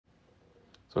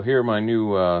So here are my new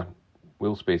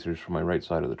wheel spacers for my right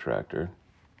side of the tractor.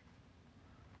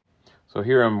 So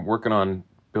here I'm working on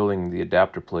building the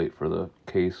adapter plate for the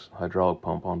Case hydraulic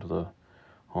pump onto the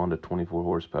Honda 24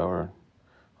 horsepower.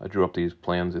 I drew up these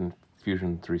plans in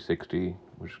Fusion 360,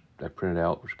 which I printed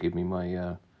out, which gave me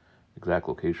my exact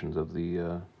locations of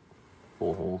the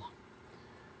bolt holes.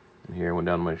 And here I went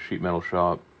down to my sheet metal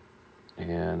shop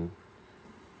and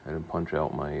had him punch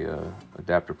out my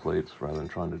adapter plates rather than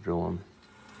trying to drill them.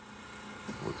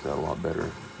 It works out a lot better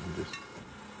and just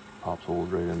pops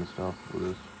holes right in the stuff with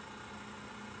this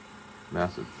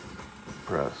massive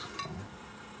press.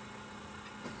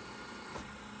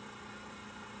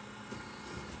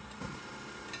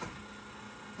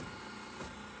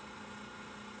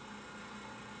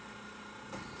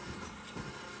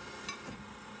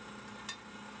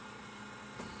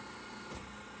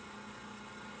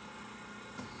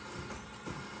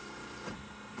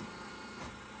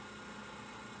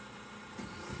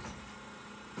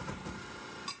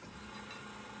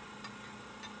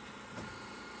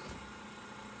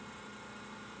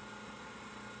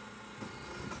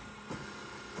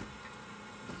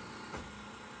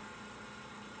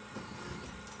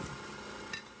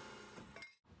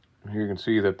 Here you can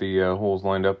see that the holes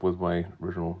lined up with my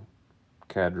original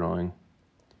CAD drawing.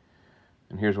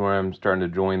 And here's where I'm starting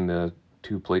to join the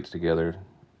two plates together.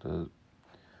 I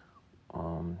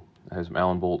have some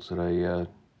Allen bolts that I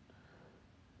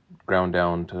ground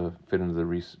down to fit into the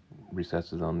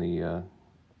recesses on the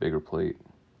bigger plate.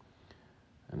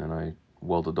 And then I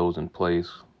welded those in place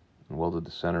and welded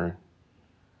the center.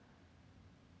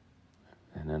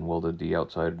 And then welded the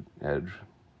outside edge.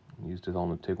 Used it on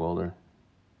the TIG welder.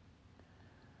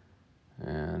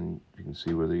 And you can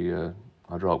see where the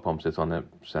hydraulic pump sits on that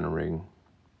center ring.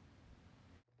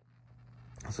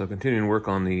 So continuing to work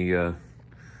on the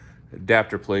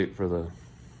adapter plate for the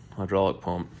hydraulic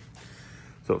pump.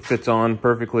 So it fits on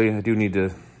perfectly. I do need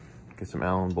to get some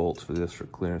Allen bolts for this for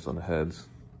clearance on the heads.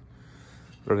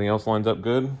 But everything else lines up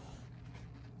good.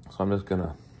 So I'm just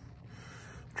gonna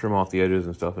trim off the edges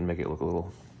and stuff and make it look a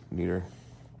little neater.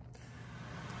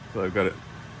 So I've got it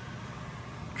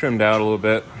trimmed out a little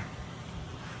bit.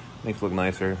 Makes it look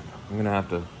nicer. I'm gonna have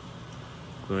to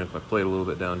clean up my plate a little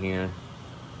bit down here,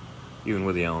 even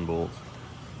with the Allen bolts.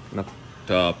 And up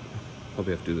top,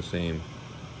 probably have to do the same.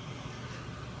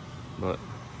 But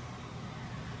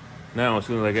now, as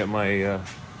soon as I get my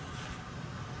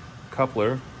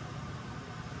coupler,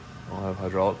 I'll have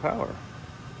hydraulic power.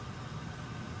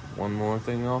 One more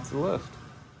thing off the list.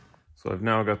 So I've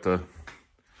now got the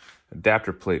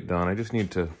adapter plate done. I just need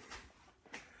to,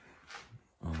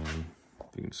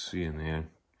 if you can see in there,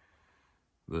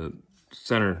 the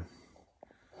center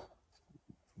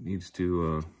needs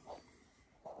to,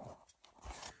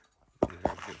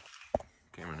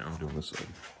 camera now, I'm doing this side.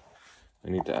 I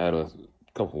need to add a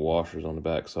couple washers on the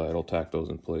back side. I'll tack those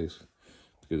in place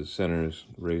because the center is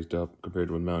raised up compared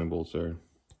to where the mounting bolts are.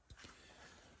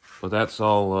 But that's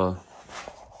all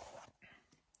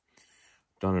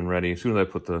done and ready. As soon as I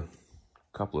put the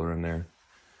coupler in there,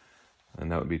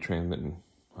 and that would be transmitting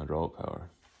hydraulic power.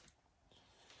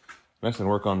 Next, I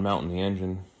work on mounting the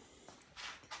engine.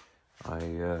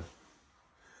 I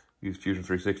used Fusion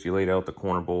 360, laid out the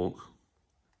corner bolts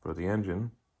for the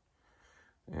engine,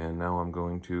 and now I'm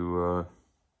going to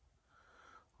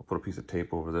I'll put a piece of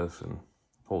tape over this and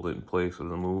hold it in place so it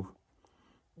doesn't move,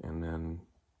 and then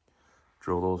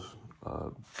drill those,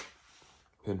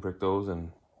 pinprick those,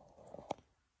 and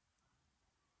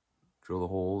drill the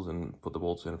holes and put the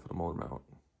bolts in for the motor mount.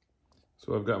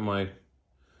 So I've got my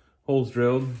holes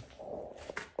drilled.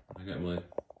 I got my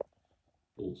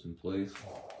bolts in place,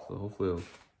 so hopefully it'll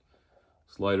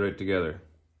slide right together.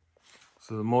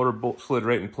 So the motor bolt slid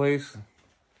right in place.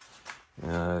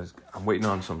 I'm waiting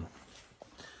on some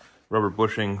rubber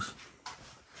bushings.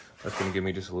 That's going to give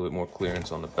me just a little bit more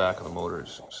clearance on the back of the motor.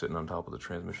 It's sitting on top of the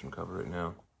transmission cover right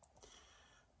now.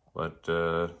 But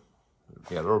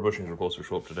yeah, the rubber bushings were supposed to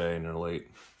show up today and they're late.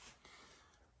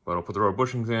 But I'll put the rubber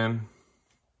bushings in,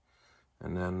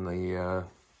 and then the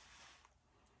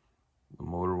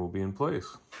motor will be in place.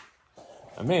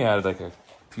 I may add like a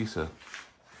piece of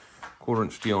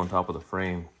 1/4-inch steel on top of the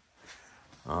frame.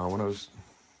 When I was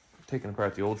taking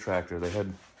apart the old tractor, they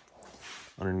had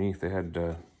underneath, they had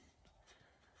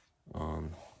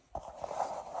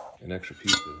an extra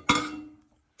piece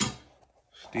of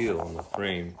steel on the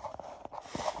frame.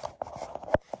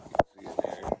 You can see it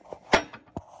there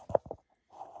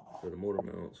for the motor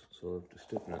mounts, so to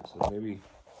stiffen it. So maybe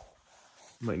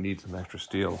I might need some extra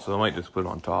steel, so I might just put it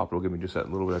on top. It'll give me just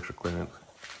that little bit extra clearance.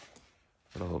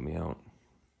 That'll help me out.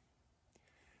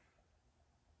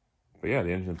 But yeah,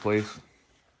 the engine's in place.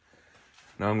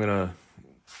 Now I'm gonna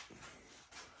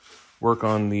work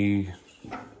on the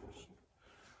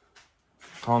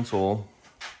console.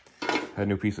 Had a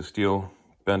new piece of steel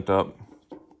bent up.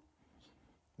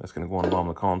 That's gonna go on the bottom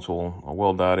of the console. I'll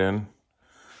weld that in.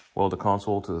 Weld the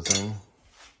console to the thing.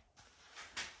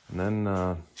 And then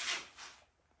I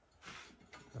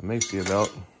may see about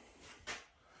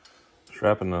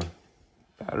strapping the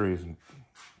batteries and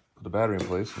put the battery in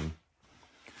place and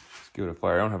just give it a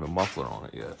fire. I don't have a muffler on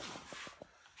it yet.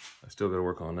 I still gotta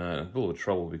work on that. It's a little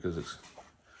trouble because it's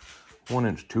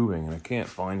 1-inch tubing and I can't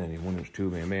find any 1-inch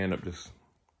tubing. I may end up just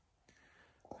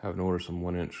having to order some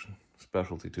 1-inch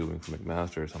specialty tubing from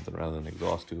McMaster or something rather than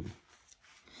exhaust tube.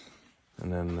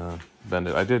 And then bend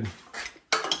it. I did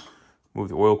move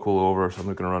the oil cooler over, so I'm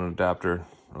going to run an adapter,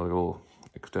 or like a little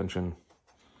extension,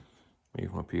 maybe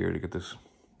from up here to get this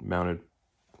mounted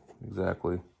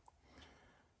exactly,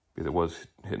 because it was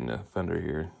hitting the fender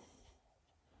here.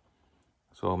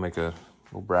 So I'll make a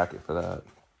little bracket for that.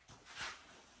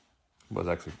 But it's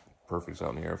actually perfect, it's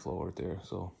out in the airflow right there.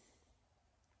 So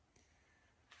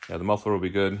yeah, the muffler will be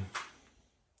good,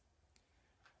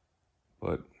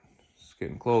 but it's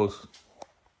getting close.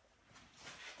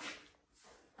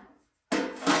 I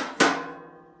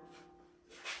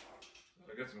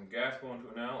got some gas going to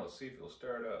it now. Let's see if it'll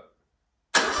start up.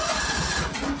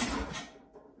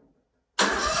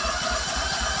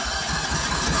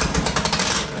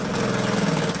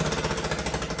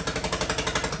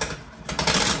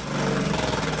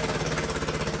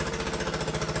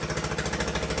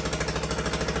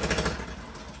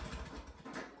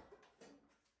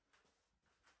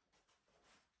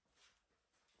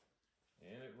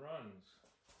 And it runs.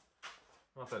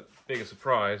 Not that big a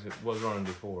surprise. It was running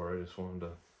before. I just wanted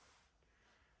to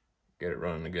get it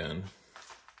running again.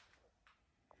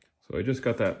 So I just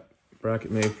got that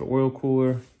bracket made for oil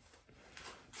cooler.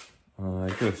 I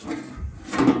just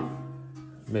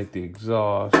make the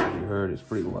exhaust. As you heard, it's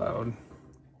pretty loud.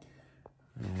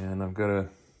 And I've got to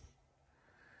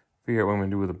figure out what I'm going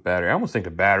to do with the battery. I almost think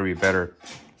the battery would be better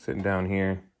sitting down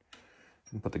here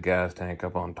and put the gas tank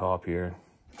up on top here.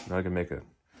 Now I can make a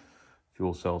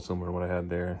fuel cell similar to what I had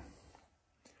there.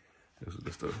 This is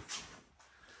just a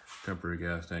temporary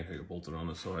gas tank I got bolted on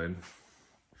the side.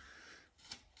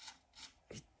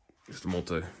 Just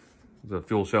the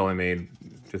fuel cell I made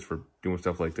just for doing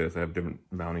stuff like this. I have different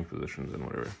mounting positions and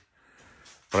whatever.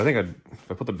 But I think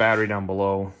if I put the battery down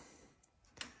below,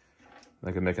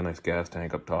 I can make a nice gas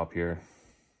tank up top here.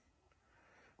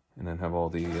 And then have all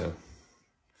the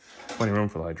plenty of room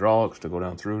for the hydraulics to go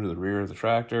down through to the rear of the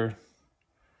tractor.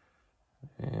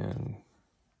 And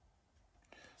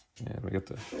yeah, we get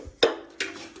the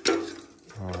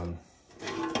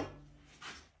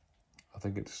I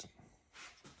think it's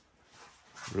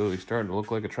really starting to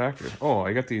look like a tractor. Oh,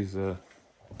 I got these I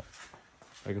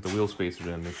got the wheel spacers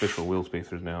in, the official wheel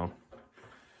spacers now.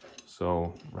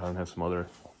 So rather than have some other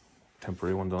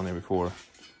temporary ones on there before.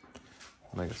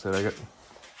 Like I said, I got a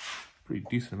pretty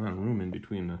decent amount of room in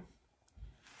between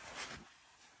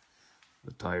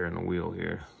the tire and the wheel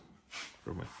here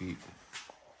for my feet.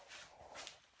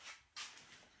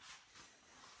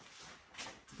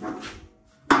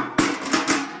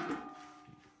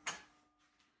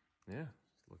 Yeah,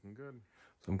 it's looking good.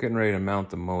 So I'm getting ready to mount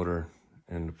the motor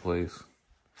into place.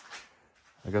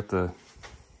 I got the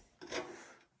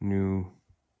new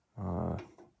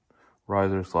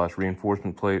riser /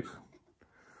 reinforcement plates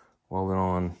welded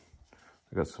on.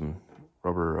 I got some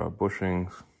rubber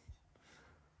bushings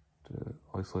to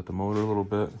isolate the motor a little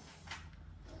bit.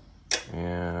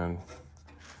 And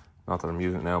not that I'm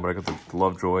using it now, but I got the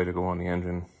Lovejoy to go on the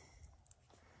engine.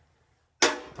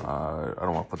 I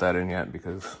don't want to put that in yet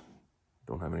because I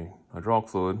don't have any hydraulic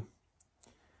fluid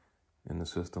in the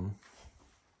system.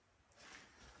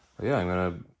 But yeah, I'm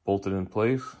going to bolt it in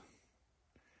place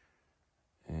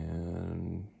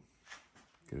and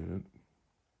get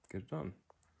it done.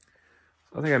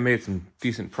 So I think I made some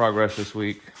decent progress this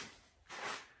week.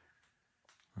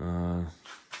 So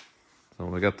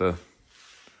I got the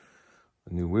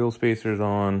new wheel spacers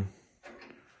on.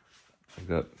 I've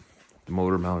got the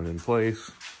motor mounted in place.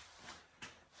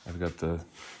 I've got the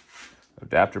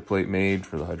adapter plate made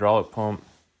for the hydraulic pump.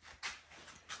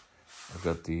 I've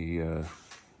got the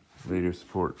radiator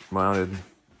support mounted.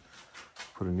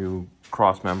 Put a new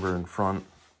cross member in front.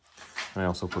 And I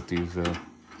also put these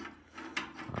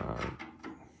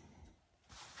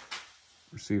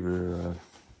receiver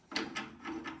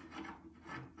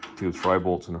tube fry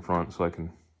bolts in the front so I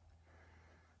can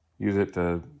use it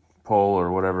to pull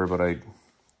or whatever, but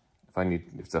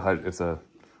if the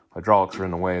hydraulics are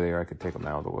in the way there, I could take them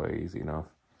out of the way easy enough.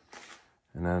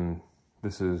 And then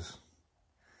this is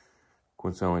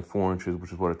Coincidentally 4 inches,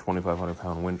 which is what a 2,500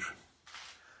 pound winch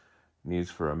needs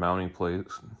for a mounting plate.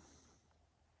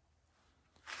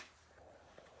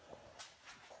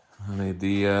 I made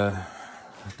the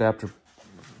adapter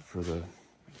for the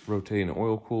rotating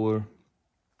oil cooler.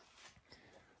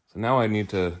 So now I need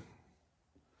to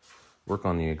work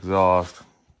on the exhaust.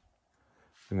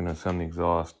 I'm gonna send the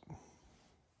exhaust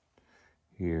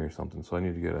here or something. So I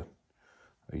need to get a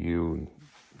U and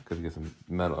gotta get some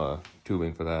metal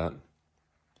tubing for that.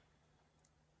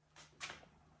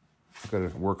 I've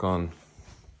got to work on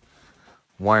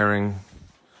wiring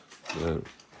the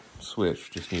switch.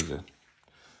 Just needs a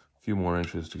few more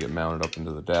inches to get mounted up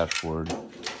into the dashboard.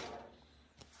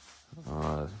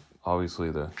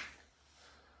 Obviously the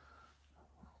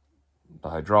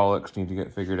hydraulics need to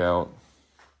get figured out.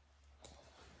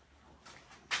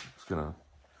 It's gonna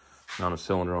mount a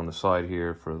cylinder on the side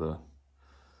here for the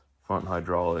front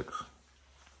hydraulics.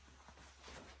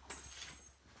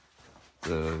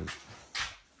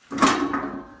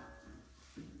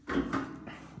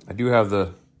 I do have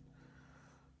the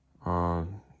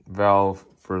valve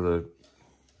for the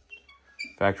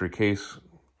factory case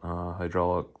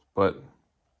hydraulic, but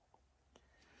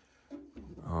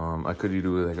I could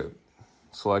do like a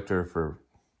selector for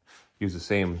use the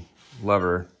same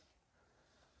lever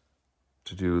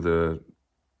to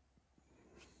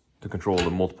control the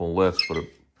multiple lifts, but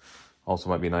it also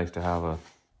might be nice to have a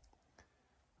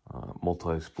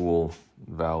multi-spool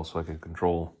valve so I can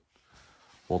control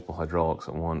multiple hydraulics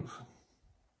at once.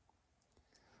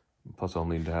 Plus I'll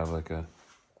need to have like I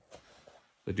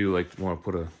do like to want to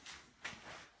put a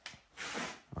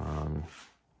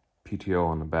PTO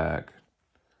on the back.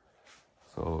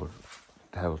 So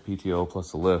to have a PTO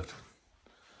plus the lift.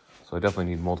 So I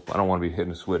definitely need multiple. I don't want to be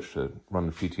hitting a switch to run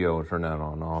the PTO or turn that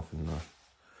on and off in the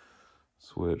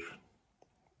switch.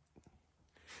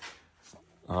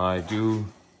 I do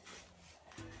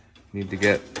need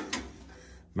to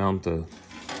mount the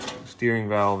steering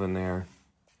valve in there.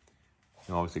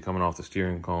 And obviously coming off the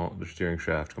steering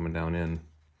shaft coming down in.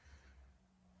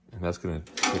 And that's gonna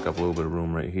take up a little bit of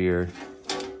room right here.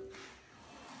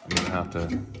 I'm gonna have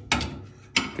to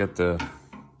get the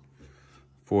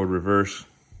forward reverse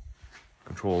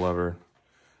control lever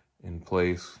in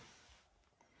place.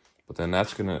 But then I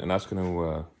think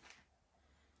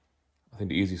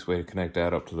the easiest way to connect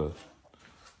that up to the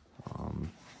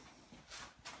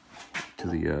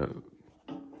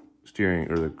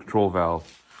steering or the control valve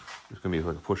is going to be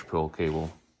like a push-pull cable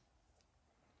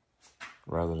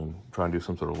rather than trying to do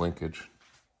some sort of linkage.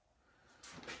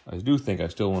 I do think I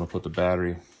still want to put the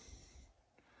battery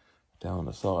down on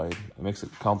the side. It makes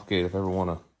it complicated if I ever want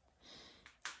to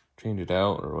change it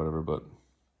out or whatever, but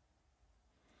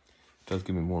it does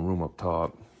give me more room up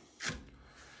top.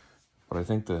 But I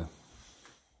think the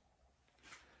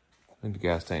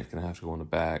gas tank's going to have to go in the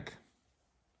back.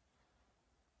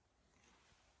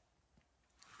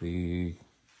 I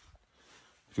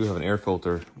do have an air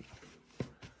filter.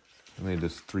 I made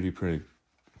this 3D printed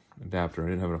adapter. I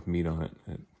didn't have enough meat on it.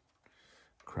 It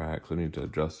cracked, so I need to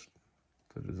adjust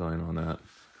the design on that.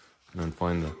 And then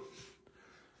find the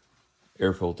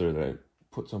air filter that I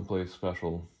put someplace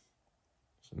special.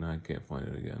 So now I can't find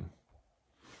it again.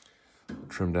 I'll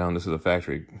trim down. This is a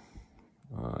factory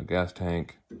gas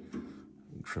tank.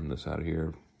 Trim this out of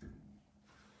here.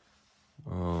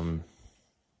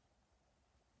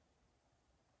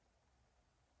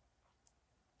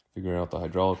 Figure out the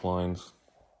hydraulic lines,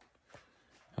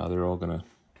 how they're all gonna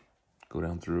go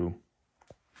down through.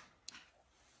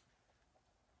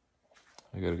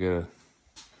 I gotta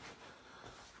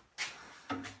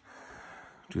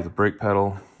do the brake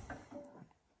pedal,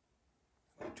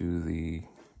 I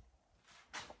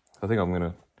think I'm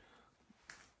gonna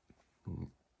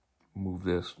move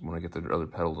this when I get the other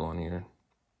pedals on here.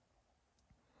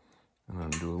 And then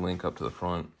do a link up to the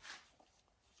front,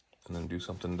 and then do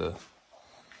something to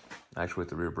actuate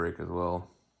the rear brake as well.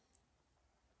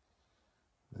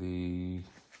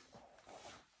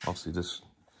 Obviously this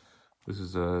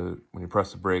is when you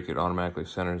press the brake, it automatically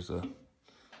centers the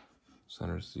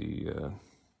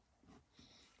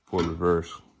forward reverse.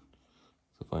 So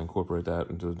if I incorporate that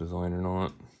into the design or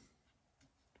not.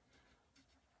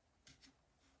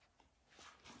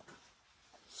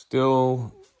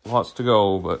 Still lots to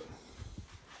go, but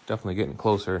definitely getting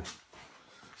closer.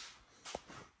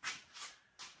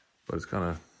 But it's kind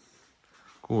of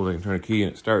cool. They can turn a key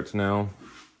and it starts now.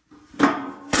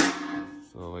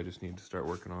 So I just need to start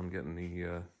working on getting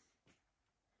the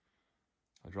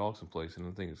hydraulics in place, and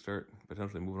then thing can start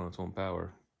potentially moving on its own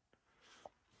power.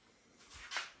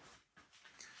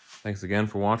 Thanks again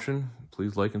for watching.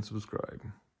 Please like and subscribe.